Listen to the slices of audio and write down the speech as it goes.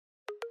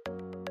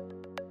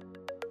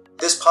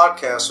This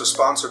podcast was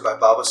sponsored by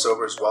Baba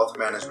Sobers Wealth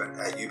Management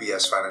at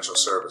UBS Financial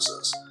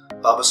Services.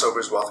 Baba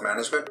Sobers Wealth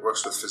Management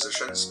works with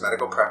physicians,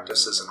 medical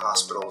practices, and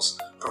hospitals,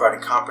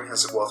 providing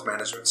comprehensive wealth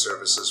management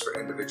services for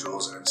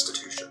individuals and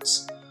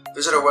institutions.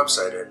 Visit our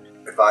website at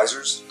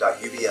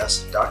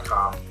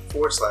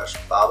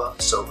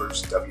advisors.ubs.com/Baba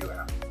Sobers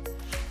WM.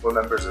 We're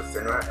members of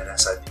FINRA and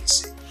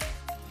SIPC.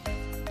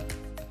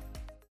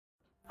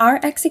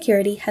 RX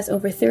Security has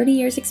over 30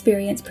 years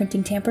experience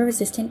printing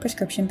tamper-resistant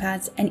prescription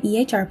pads and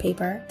EHR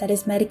paper that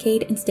is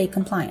Medicaid and state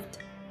compliant.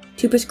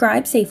 To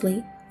prescribe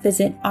safely,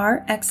 visit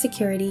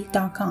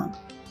rxsecurity.com.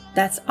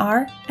 That's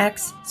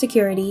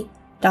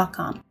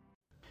rxsecurity.com.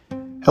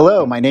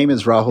 Hello, my name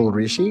is Rahul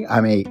Rishi.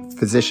 I'm a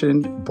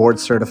physician board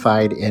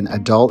certified in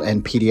adult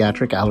and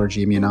pediatric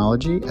allergy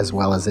immunology, as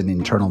well as in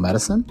internal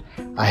medicine.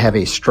 I have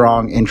a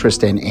strong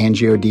interest in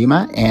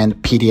angioedema and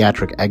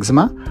pediatric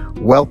eczema.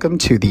 Welcome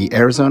to the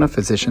Arizona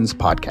Physicians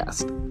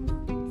Podcast.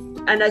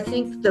 And I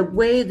think the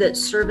way that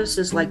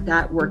services like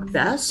that work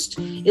best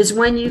is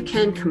when you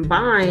can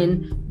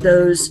combine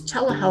those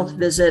telehealth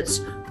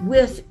visits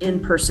with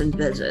in-person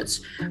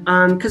visits.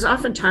 Because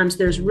oftentimes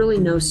there's really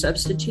no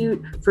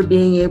substitute for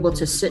being able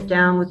to sit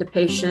down with a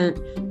patient,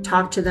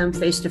 talk to them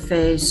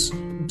face-to-face,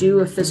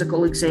 do a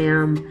physical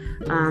exam.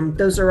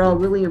 Those are all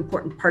really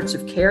important parts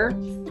of care.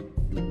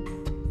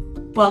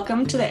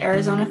 Welcome to the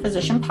Arizona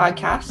Physician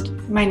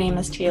Podcast. My name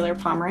is Taylor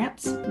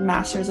Pomerantz,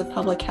 Masters of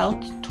Public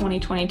Health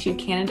 2022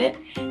 candidate,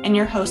 and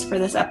your host for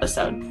this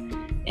episode.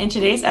 In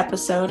today's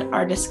episode,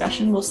 our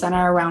discussion will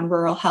center around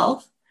rural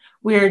health.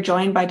 We are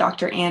joined by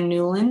Dr. Ann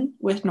Newland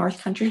with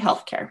North Country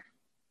Healthcare.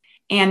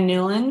 Ann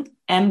Newland,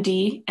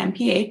 MD,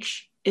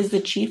 MPH, is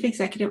the Chief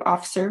Executive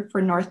Officer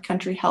for North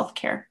Country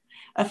Healthcare,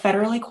 a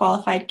federally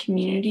qualified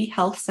community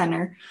health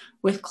center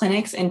with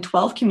clinics in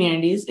 12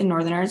 communities in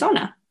northern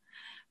Arizona.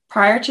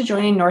 Prior to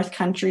joining North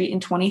Country in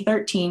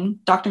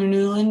 2013, Dr.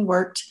 Newland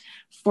worked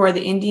for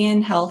the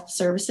Indian Health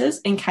Services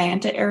in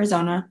Kayenta,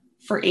 Arizona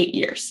for 8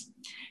 years.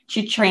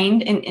 She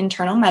trained in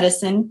internal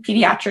medicine,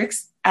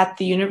 pediatrics at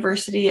the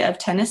University of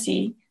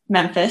Tennessee,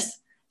 Memphis,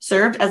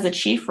 served as the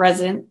chief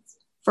resident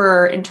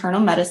for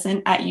internal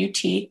medicine at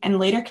UT, and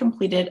later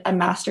completed a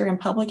Master in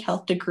Public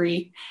Health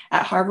degree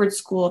at Harvard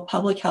School of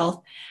Public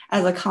Health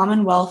as a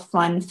Commonwealth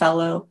Fund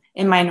Fellow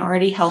in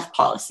Minority Health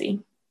Policy.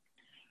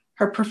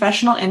 Her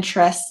professional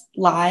interests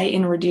lie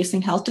in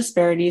reducing health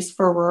disparities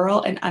for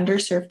rural and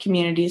underserved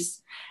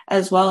communities,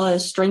 as well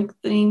as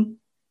strengthening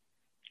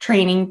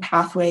training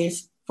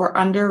pathways for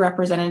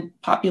underrepresented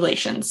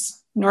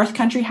populations. North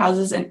Country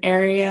houses an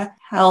area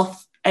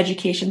health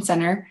education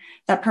center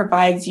that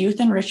provides youth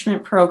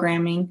enrichment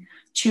programming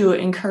to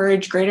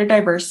encourage greater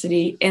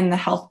diversity in the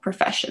health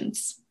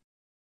professions.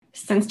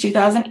 Since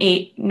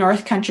 2008,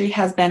 North Country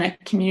has been a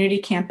community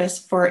campus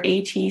for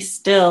A.T.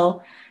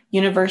 Still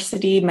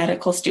University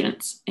medical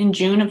students. In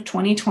June of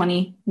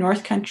 2020,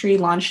 North Country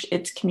launched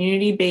its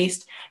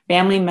community-based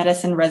family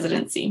medicine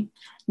residency.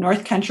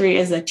 North Country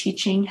is a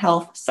teaching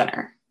health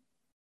center.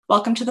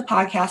 Welcome to the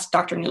podcast,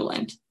 Dr.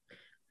 Newland.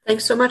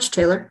 Thanks so much,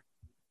 Taylor.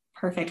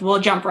 Perfect. We'll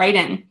jump right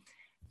in.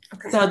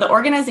 Okay. So the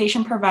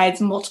organization provides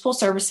multiple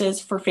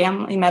services for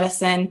family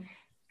medicine,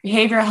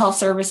 behavioral health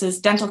services,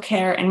 dental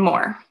care, and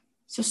more.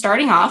 So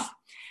starting off,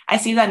 I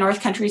see that North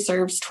Country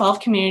serves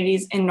 12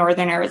 communities in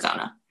northern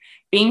Arizona.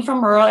 Being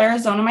from rural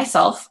Arizona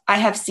myself, I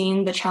have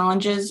seen the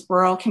challenges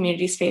rural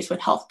communities face with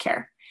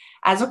healthcare.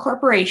 As a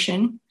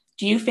corporation,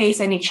 do you face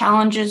any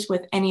challenges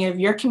with any of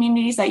your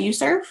communities that you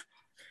serve?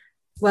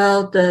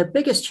 Well, the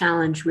biggest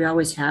challenge we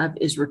always have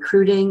is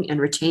recruiting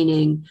and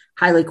retaining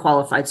highly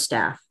qualified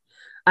staff.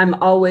 I'm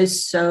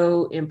always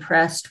so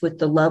impressed with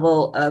the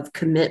level of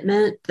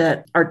commitment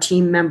that our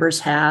team members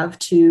have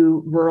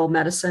to rural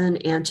medicine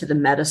and to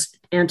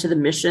the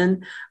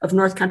mission of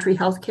North Country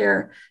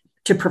Healthcare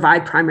to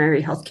provide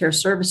primary healthcare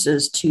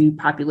services to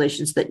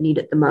populations that need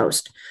it the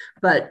most.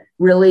 But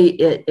really,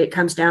 it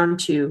comes down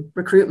to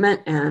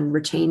recruitment and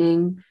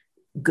retaining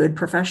good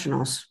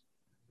professionals.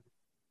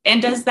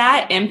 And does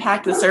that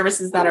impact the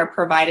services that are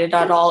provided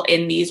at all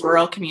in these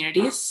rural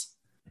communities?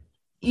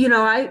 You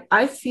know,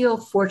 I feel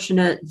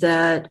fortunate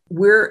that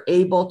we're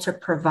able to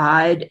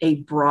provide a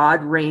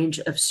broad range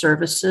of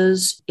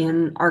services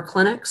in our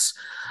clinics.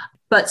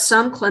 But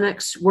some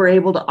clinics were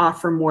able to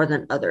offer more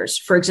than others.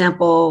 For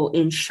example,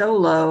 in Show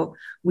Low,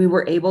 we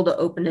were able to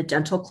open a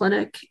dental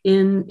clinic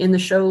in the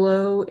Show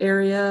Low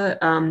area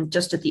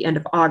just at the end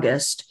of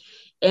August.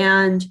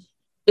 And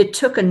it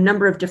took a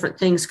number of different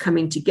things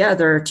coming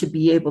together to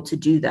be able to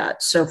do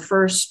that. So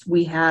first,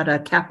 we had a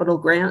capital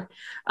grant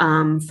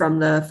from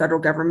the federal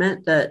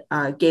government that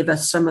gave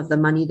us some of the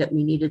money that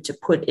we needed to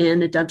put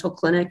in a dental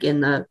clinic in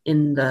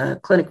the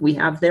clinic we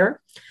have there.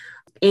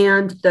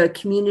 And the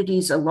community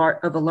is of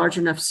a large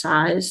enough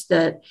size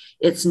that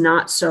it's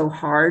not so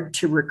hard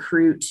to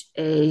recruit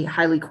a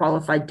highly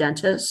qualified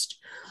dentist.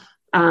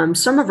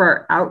 some of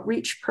our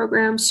outreach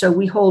programs. So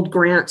we hold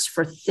grants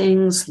for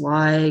things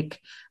like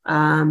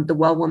the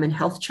Well Woman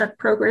Health Check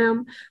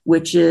program,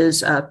 which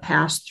is a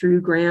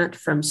pass-through grant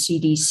from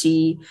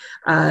CDC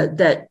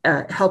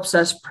that helps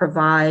us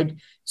provide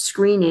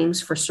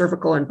screenings for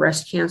cervical and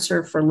breast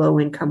cancer for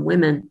low-income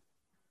women.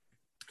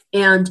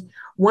 And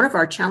one of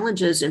our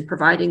challenges in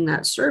providing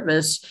that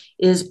service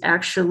is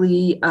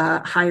actually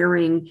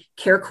hiring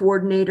care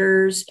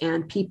coordinators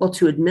and people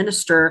to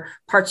administer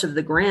parts of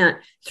the grant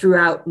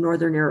throughout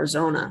Northern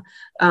Arizona.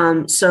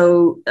 It's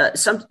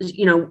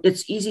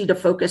easy to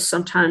focus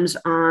sometimes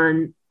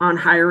on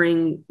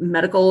hiring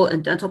medical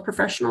and dental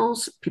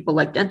professionals, people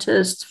like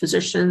dentists,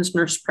 physicians,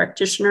 nurse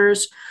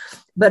practitioners,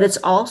 but it's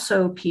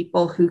also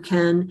people who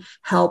can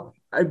help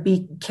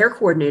be care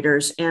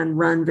coordinators and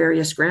run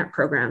various grant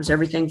programs,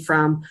 everything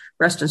from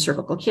breast and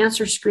cervical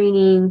cancer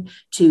screening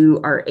to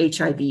our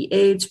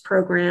HIV/AIDS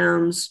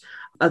programs,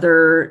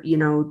 other,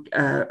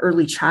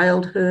 early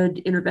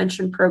childhood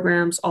intervention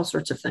programs, all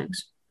sorts of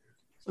things.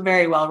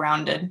 Very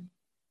well-rounded.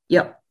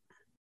 Yep.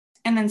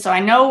 And then, so I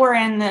know we're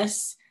in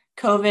this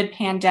COVID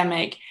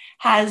pandemic.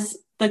 Has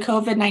the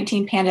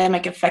COVID-19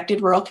 pandemic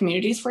affected rural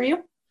communities for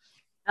you?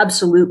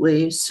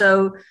 Absolutely.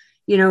 So,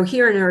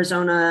 here in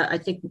Arizona, I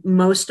think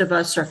most of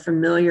us are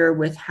familiar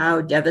with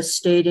how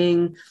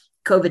devastating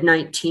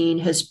COVID-19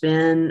 has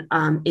been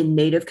in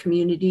Native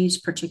communities,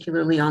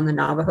 particularly on the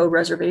Navajo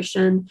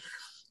reservation.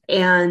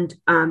 And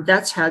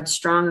that's had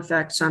strong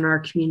effects on our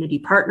community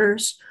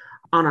partners,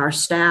 on our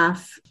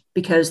staff,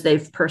 because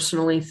they've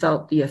personally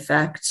felt the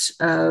effects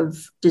of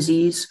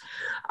disease.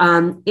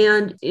 And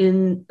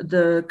in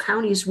the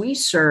counties we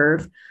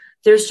serve,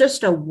 there's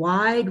just a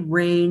wide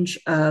range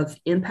of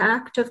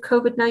impact of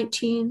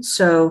COVID-19.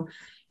 So,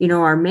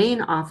 our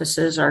main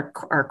offices, our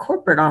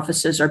corporate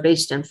offices are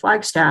based in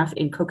Flagstaff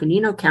in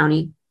Coconino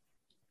County,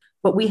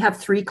 but we have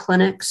 3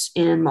 clinics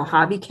in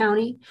Mojave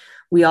County.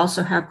 We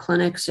also have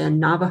clinics in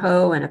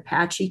Navajo and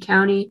Apache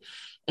County.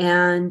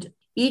 And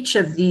each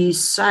of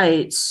these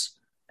sites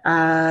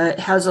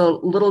has a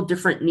little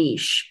different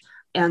niche,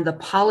 and the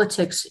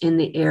politics in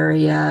the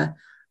area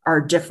are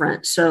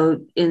different.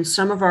 So in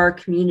some of our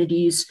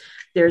communities,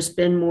 there's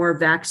been more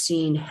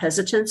vaccine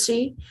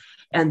hesitancy,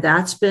 and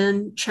that's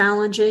been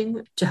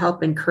challenging to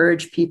help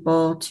encourage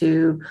people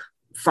to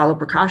follow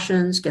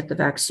precautions, get the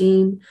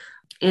vaccine.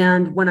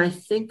 And when I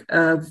think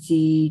of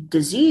the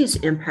disease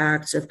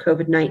impacts of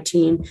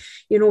COVID-19,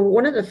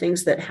 one of the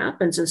things that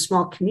happens in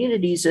small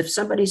communities, if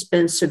somebody's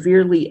been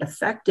severely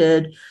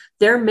affected,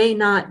 there may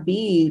not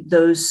be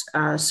those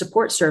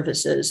support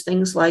services,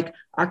 things like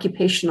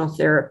occupational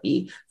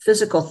therapy,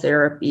 physical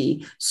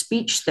therapy,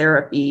 speech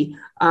therapy,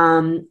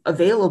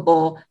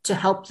 available to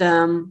help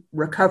them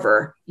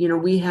recover.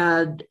 We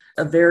had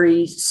a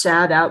very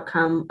sad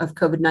outcome of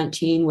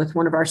COVID-19 with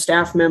one of our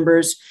staff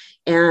members,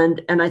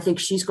 and I think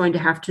she's going to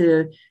have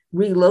to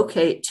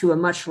relocate to a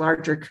much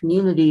larger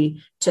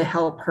community to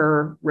help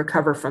her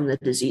recover from the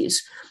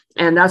disease.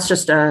 And that's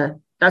just a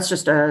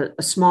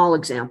small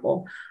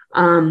example.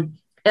 In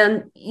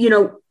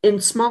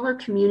smaller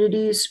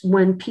communities,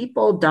 when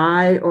people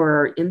die or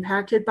are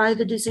impacted by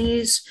the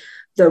disease,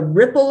 the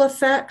ripple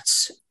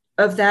effects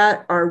of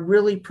that are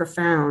really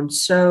profound.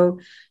 So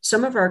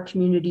some of our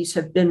communities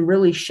have been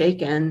really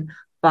shaken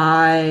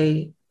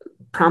by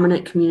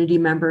prominent community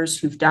members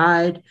who've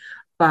died,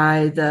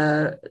 by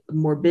the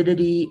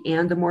morbidity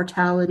and the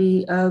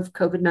mortality of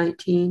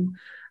COVID-19.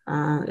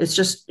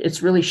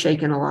 It's really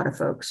shaken a lot of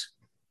folks.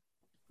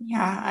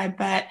 Yeah, I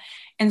bet.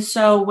 And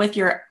so with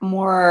your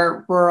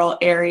more rural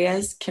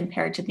areas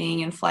compared to being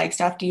in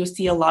Flagstaff, do you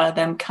see a lot of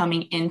them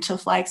coming into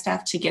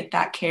Flagstaff to get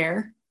that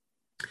care?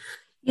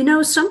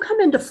 Some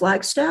come into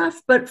Flagstaff,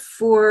 but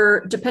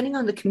depending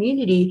on the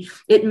community,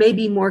 it may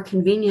be more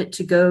convenient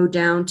to go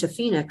down to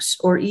Phoenix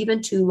or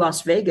even to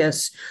Las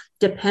Vegas,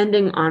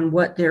 depending on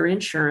what their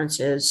insurance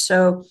is.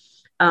 So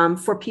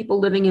for people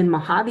living in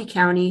Mojave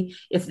County,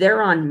 if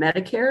they're on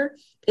Medicare,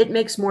 it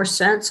makes more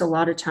sense a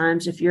lot of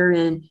times if you're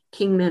in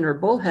Kingman or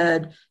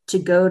Bullhead to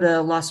go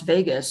to Las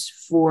Vegas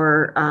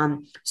for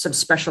some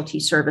specialty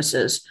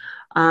services.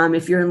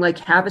 If you're in Lake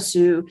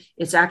Havasu,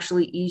 it's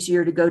actually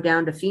easier to go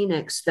down to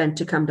Phoenix than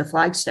to come to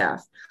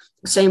Flagstaff.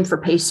 Same for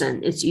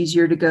Payson. It's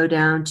easier to go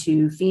down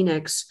to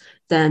Phoenix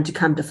than to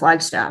come to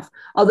Flagstaff.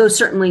 Although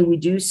certainly we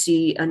do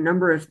see a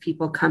number of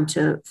people come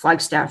to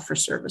Flagstaff for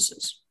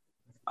services.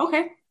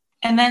 Okay.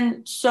 And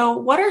then, so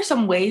what are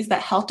some ways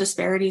that health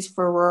disparities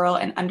for rural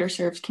and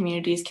underserved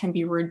communities can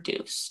be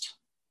reduced?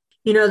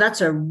 That's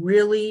a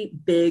really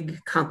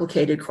big,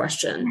 complicated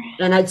question.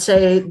 And I'd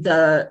say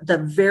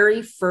the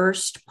very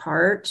first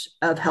part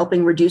of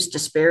helping reduce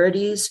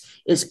disparities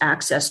is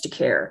access to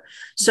care.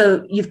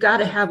 So you've got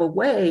to have a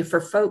way for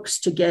folks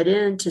to get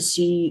in to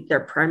see their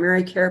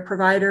primary care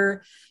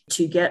provider,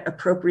 to get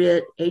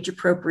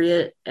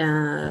age-appropriate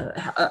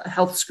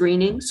health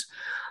screenings.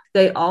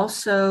 They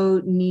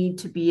also need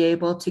to be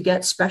able to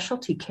get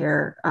specialty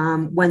care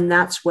when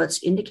that's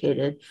what's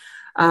indicated.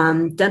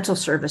 Dental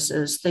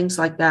services, things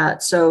like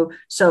that. So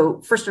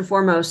first and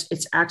foremost,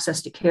 it's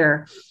access to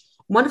care.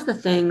 One of the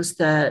things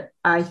that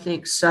I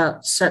think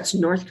sets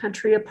North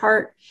Country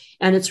apart,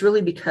 and it's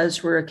really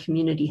because we're a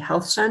community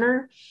health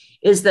center,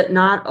 is that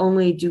not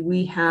only do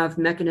we have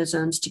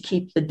mechanisms to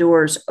keep the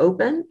doors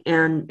open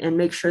and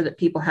make sure that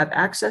people have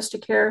access to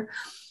care,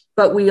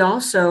 but we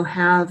also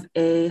have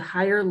a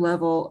higher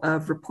level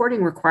of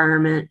reporting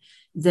requirement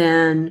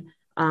than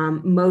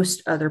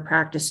most other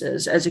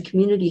practices. As a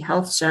community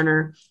health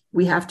center,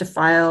 we have to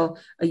file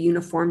a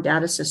uniform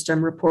data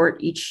system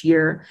report each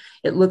year.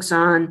 It looks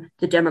on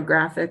the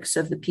demographics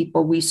of the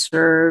people we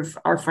serve,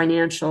 our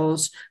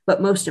financials,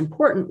 but most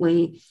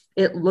importantly,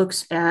 it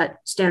looks at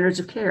standards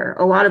of care,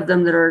 a lot of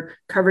them that are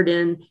covered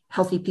in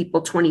Healthy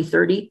People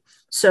 2030.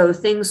 So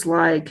things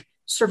like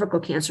cervical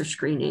cancer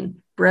screening,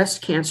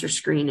 breast cancer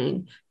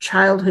screening,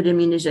 childhood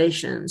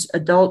immunizations,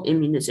 adult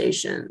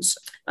immunizations,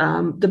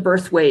 the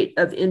birth weight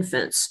of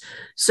infants.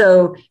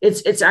 So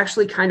it's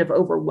actually kind of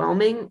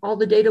overwhelming, all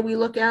the data we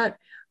look at,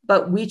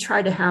 but we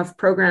try to have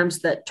programs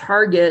that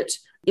target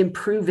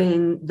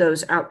improving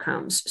those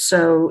outcomes.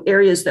 So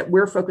areas that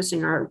we're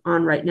focusing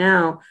on right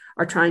now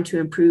are trying to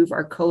improve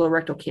our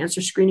colorectal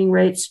cancer screening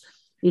rates.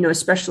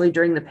 Especially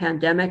during the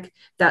pandemic,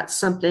 that's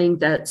something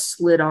that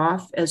slid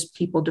off as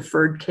people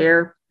deferred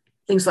care.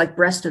 Things like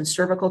breast and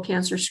cervical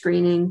cancer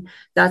screening,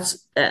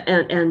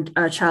 and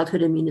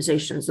childhood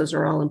immunizations. Those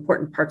are all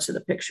important parts of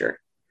the picture.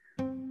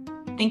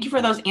 Thank you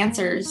for those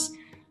answers.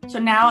 So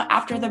now,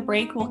 after the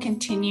break, we'll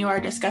continue our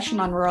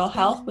discussion on rural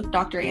health with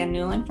Dr. Ann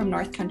Newland from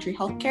North Country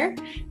Healthcare.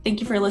 Thank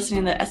you for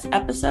listening to this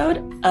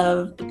episode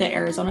of the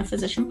Arizona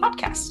Physician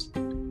Podcast.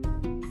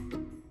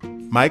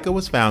 MICA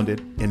was founded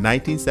in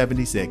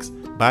 1976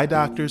 by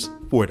doctors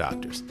for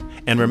doctors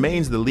and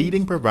remains the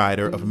leading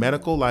provider of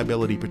medical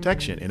liability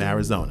protection in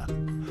Arizona.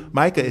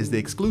 MICA is the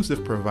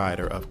exclusive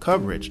provider of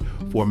coverage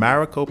for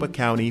Maricopa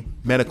County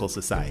Medical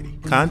Society.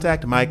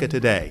 Contact MICA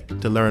today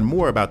to learn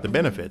more about the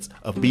benefits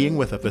of being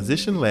with a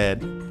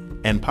physician-led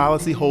and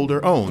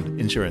policyholder-owned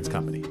insurance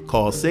company.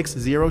 Call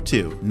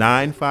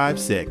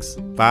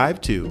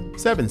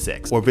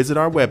 602-956-5276 or visit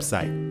our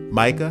website,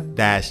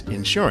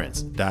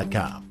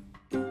 mica-insurance.com.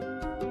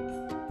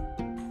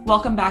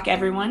 Welcome back,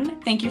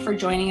 everyone. Thank you for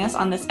joining us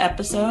on this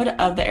episode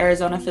of the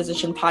Arizona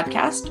Physician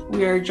Podcast.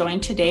 We are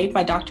joined today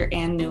by Dr.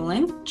 Ann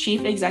Newland,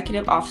 Chief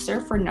Executive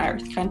Officer for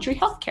North Country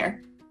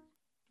Healthcare.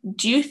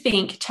 Do you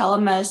think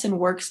telemedicine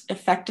works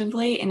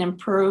effectively in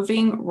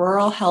improving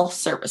rural health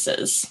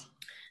services?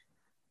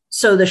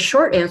 So the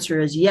short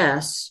answer is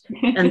yes,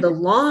 and the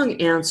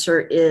long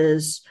answer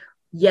is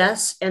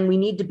yes, and we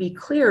need to be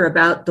clear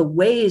about the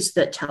ways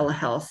that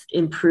telehealth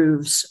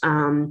improves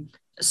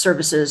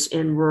services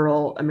in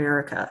rural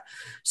America.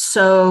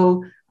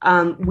 So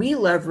we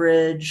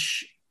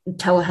leverage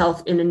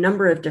telehealth in a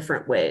number of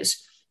different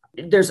ways.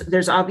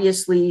 There's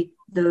obviously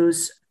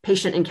those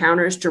patient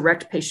encounters,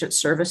 direct patient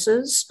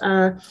services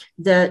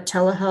that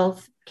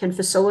telehealth can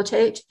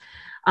facilitate.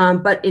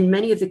 But in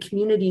many of the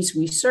communities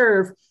we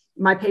serve,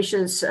 my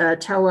patients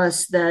tell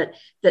us that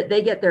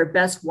they get their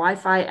best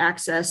Wi-Fi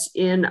access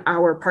in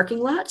our parking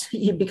lot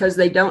because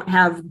they don't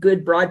have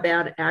good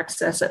broadband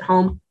access at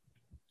home.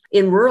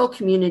 In rural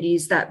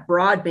communities, that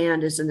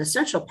broadband is an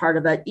essential part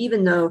of it,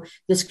 even though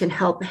this can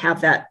help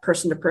have that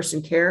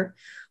person-to-person care.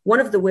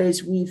 One of the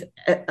ways we've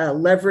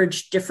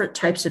leveraged different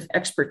types of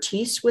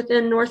expertise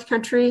within North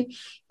Country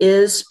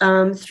is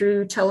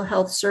through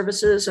telehealth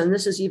services, and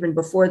this is even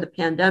before the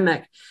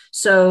pandemic.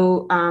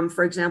 So,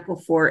 for example,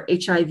 for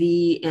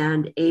HIV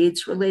and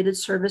AIDS-related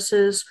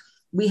services,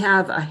 we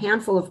have a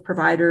handful of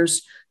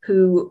providers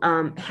who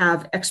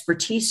have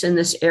expertise in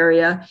this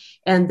area,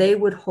 and they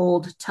would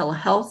hold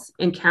telehealth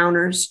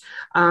encounters.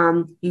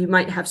 You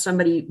might have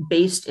somebody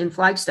based in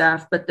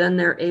Flagstaff, but then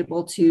they're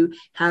able to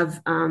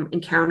have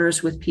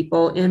encounters with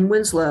people in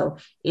Winslow,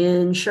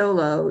 in Show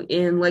Low,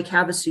 in Lake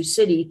Havasu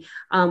City,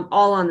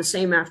 all on the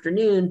same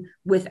afternoon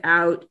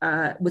without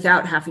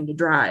having to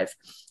drive.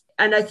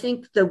 And I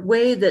think the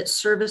way that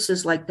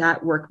services like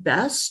that work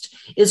best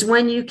is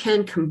when you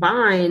can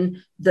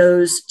combine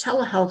those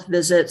telehealth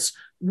visits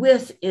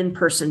with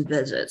in-person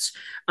visits,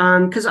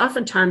 because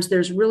oftentimes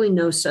there's really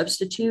no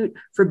substitute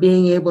for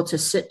being able to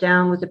sit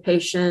down with a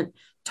patient,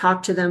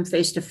 talk to them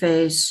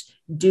face-to-face,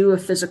 do a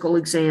physical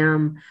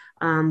exam.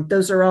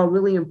 Those are all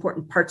really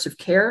important parts of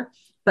care,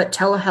 but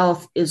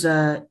telehealth is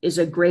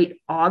a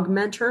great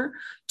augmenter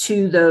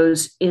to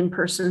those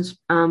in-person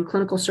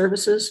clinical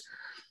services.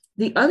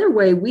 The other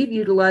way we've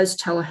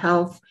utilized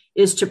telehealth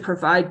is to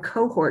provide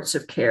cohorts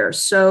of care.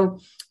 So,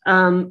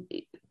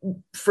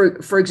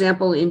 for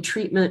example, in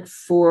treatment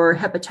for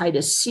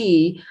hepatitis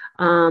C,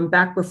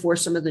 back before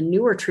some of the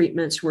newer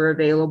treatments were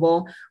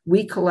available,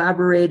 we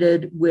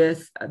collaborated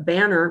with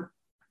Banner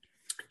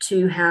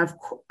to have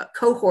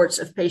cohorts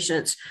of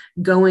patients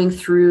going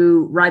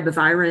through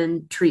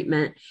ribavirin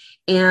treatment.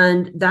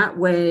 And that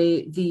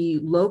way, the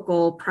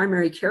local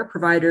primary care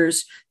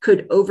providers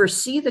could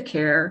oversee the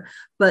care,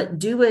 but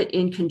do it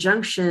in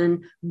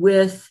conjunction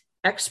with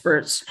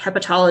experts,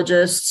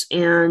 hepatologists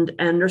and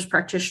nurse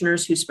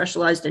practitioners who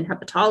specialized in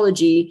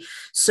hepatology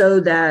so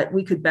that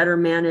we could better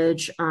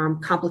manage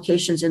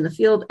complications in the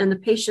field, and the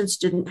patients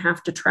didn't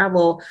have to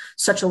travel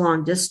such a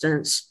long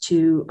distance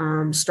to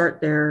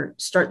start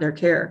their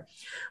care.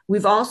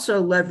 We've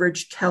also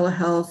leveraged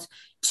telehealth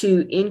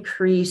to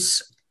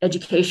increase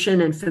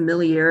education and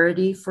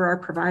familiarity for our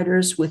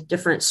providers with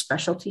different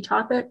specialty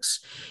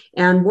topics.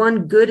 And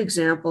one good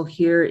example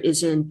here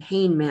is in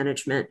pain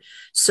management.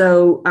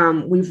 So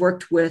we've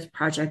worked with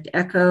Project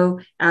Echo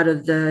out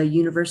of the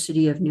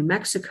University of New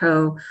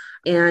Mexico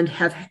and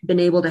have been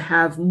able to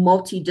have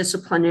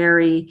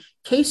multidisciplinary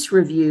case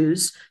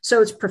reviews. So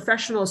it's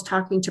professionals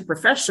talking to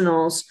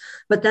professionals,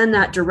 but then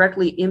that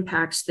directly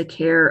impacts the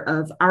care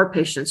of our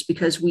patients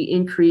because we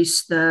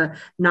increase the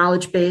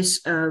knowledge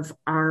base of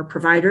our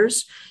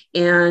providers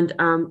and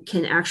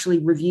can actually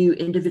review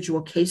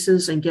individual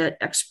cases and get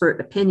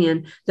expert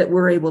opinion that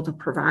we're able to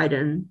provide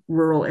in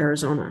rural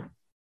Arizona.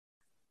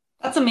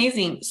 That's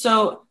amazing.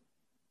 So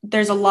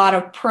there's a lot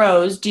of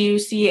pros. Do you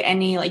see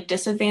any like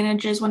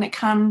disadvantages when it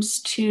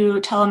comes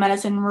to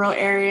telemedicine in rural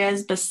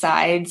areas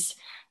besides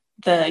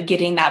the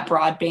getting that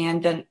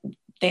broadband? Then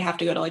they have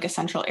to go to like a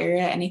central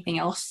area. Anything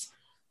else?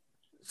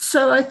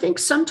 So I think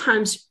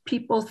sometimes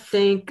people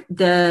think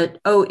that,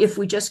 oh, if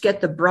we just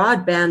get the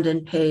broadband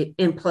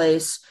in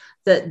place,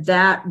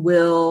 that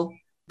will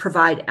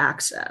provide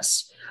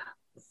access.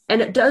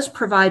 And it does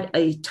provide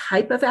a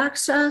type of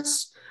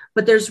access,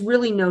 but there's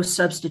really no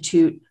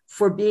substitute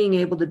for being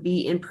able to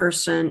be in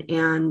person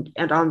and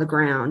on the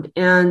ground.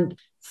 And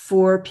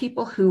for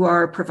people who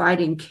are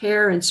providing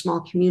care in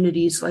small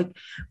communities, like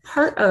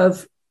part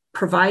of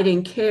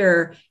providing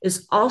care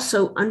is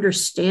also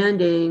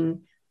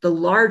understanding the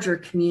larger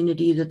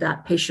community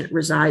that patient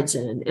resides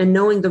in and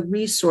knowing the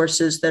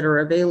resources that are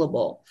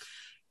available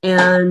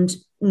and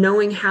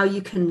knowing how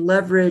you can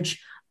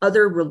leverage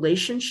other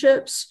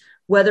relationships,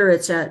 whether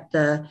it's at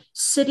the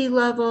city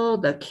level,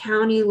 the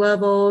county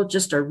level,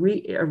 just a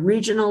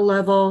regional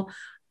level,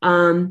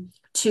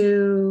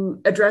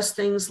 to address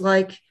things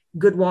like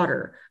good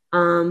water,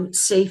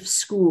 safe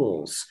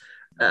schools,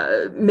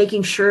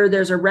 making sure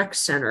there's a rec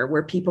center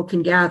where people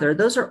can gather.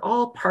 Those are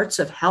all parts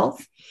of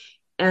health.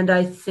 And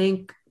I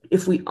think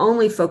if we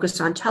only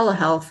focus on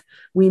telehealth,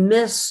 we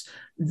miss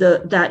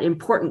that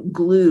important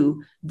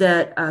glue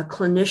that a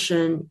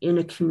clinician in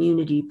a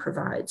community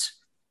provides.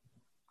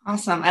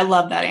 Awesome. I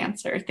love that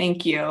answer.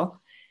 Thank you.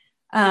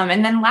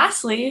 And then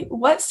lastly,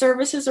 what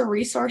services or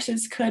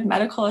resources could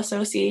medical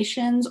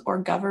associations or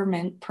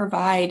government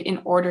provide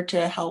in order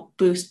to help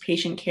boost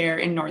patient care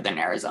in Northern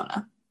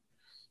Arizona?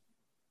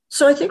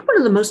 So I think one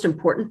of the most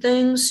important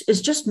things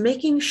is just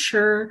making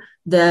sure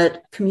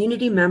that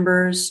community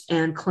members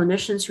and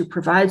clinicians who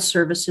provide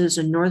services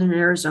in Northern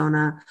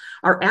Arizona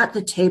are at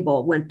the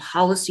table when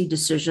policy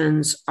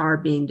decisions are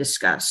being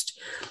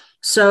discussed.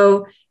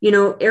 So,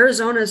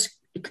 Arizona's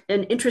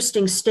an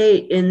interesting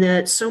state in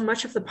that so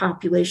much of the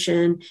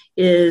population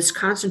is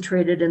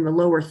concentrated in the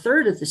lower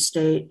third of the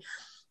state.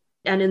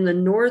 And in the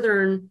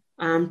northern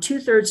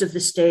 2/3 of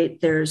the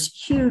state, there's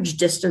huge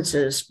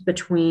distances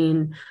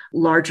between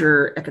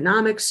larger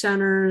economic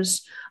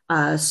centers,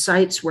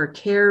 sites where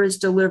care is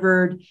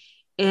delivered.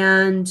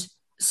 And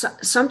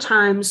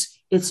sometimes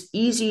it's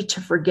easy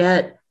to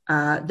forget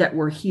that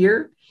we're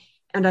here.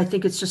 And I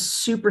think it's just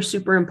super,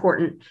 super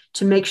important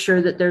to make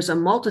sure that there's a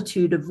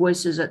multitude of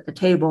voices at the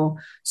table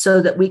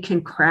so that we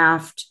can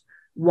craft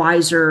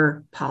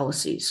wiser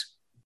policies.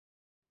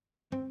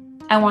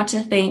 I want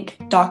to thank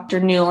Dr.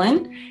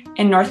 Newland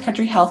and North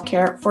Country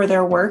Healthcare for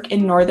their work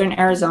in Northern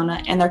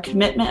Arizona and their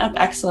commitment of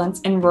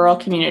excellence in rural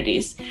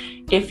communities.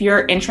 If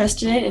you're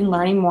interested in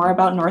learning more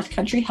about North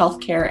Country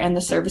Healthcare and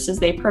the services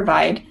they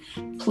provide,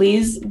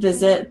 please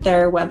visit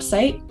their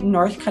website,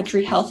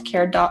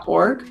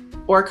 northcountryhealthcare.org,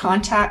 or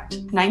contact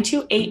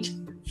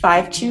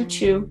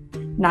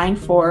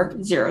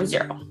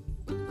 928-522-9400.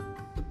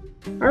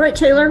 All right,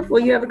 Taylor.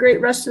 Well, you have a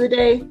great rest of the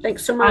day.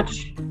 Thanks so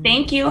much.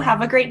 Thank you.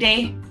 Have a great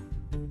day.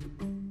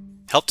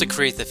 Help to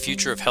create the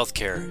future of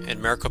healthcare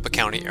in Maricopa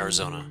County,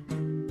 Arizona.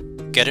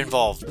 Get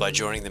involved by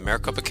joining the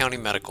Maricopa County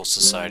Medical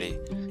Society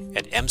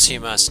at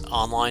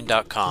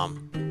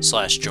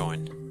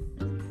mcmsonline.com/join.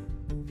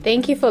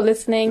 Thank you for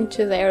listening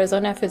to the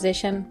Arizona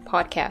Physician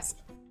Podcast.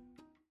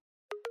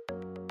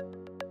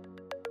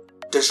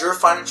 Does your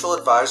financial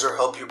advisor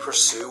help you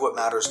pursue what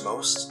matters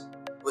most?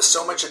 With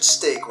so much at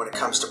stake when it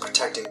comes to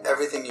protecting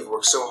everything you've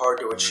worked so hard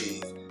to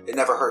achieve, it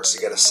never hurts to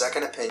get a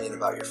second opinion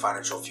about your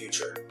financial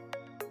future.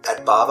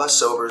 At Baba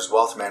Sobers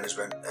Wealth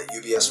Management at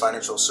UBS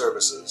Financial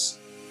Services,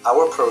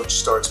 our approach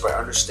starts by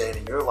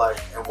understanding your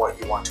life and what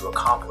you want to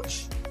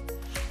accomplish.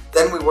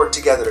 Then we work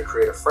together to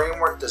create a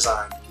framework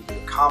designed to give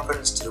you the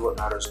confidence to do what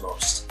matters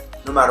most,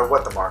 no matter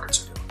what the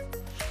markets are doing.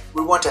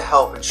 We want to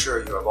help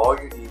ensure you have all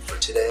you need for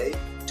today,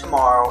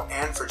 tomorrow,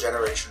 and for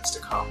generations to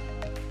come.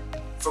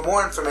 For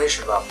more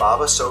information about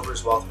Baba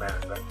Sobers Wealth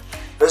Management,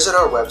 visit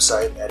our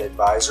website at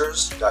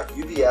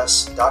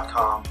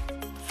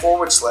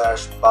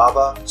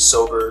advisors.ubs.com/Baba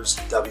Sobers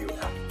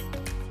WM.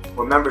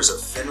 We're members of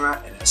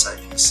FINRA and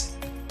SIPC.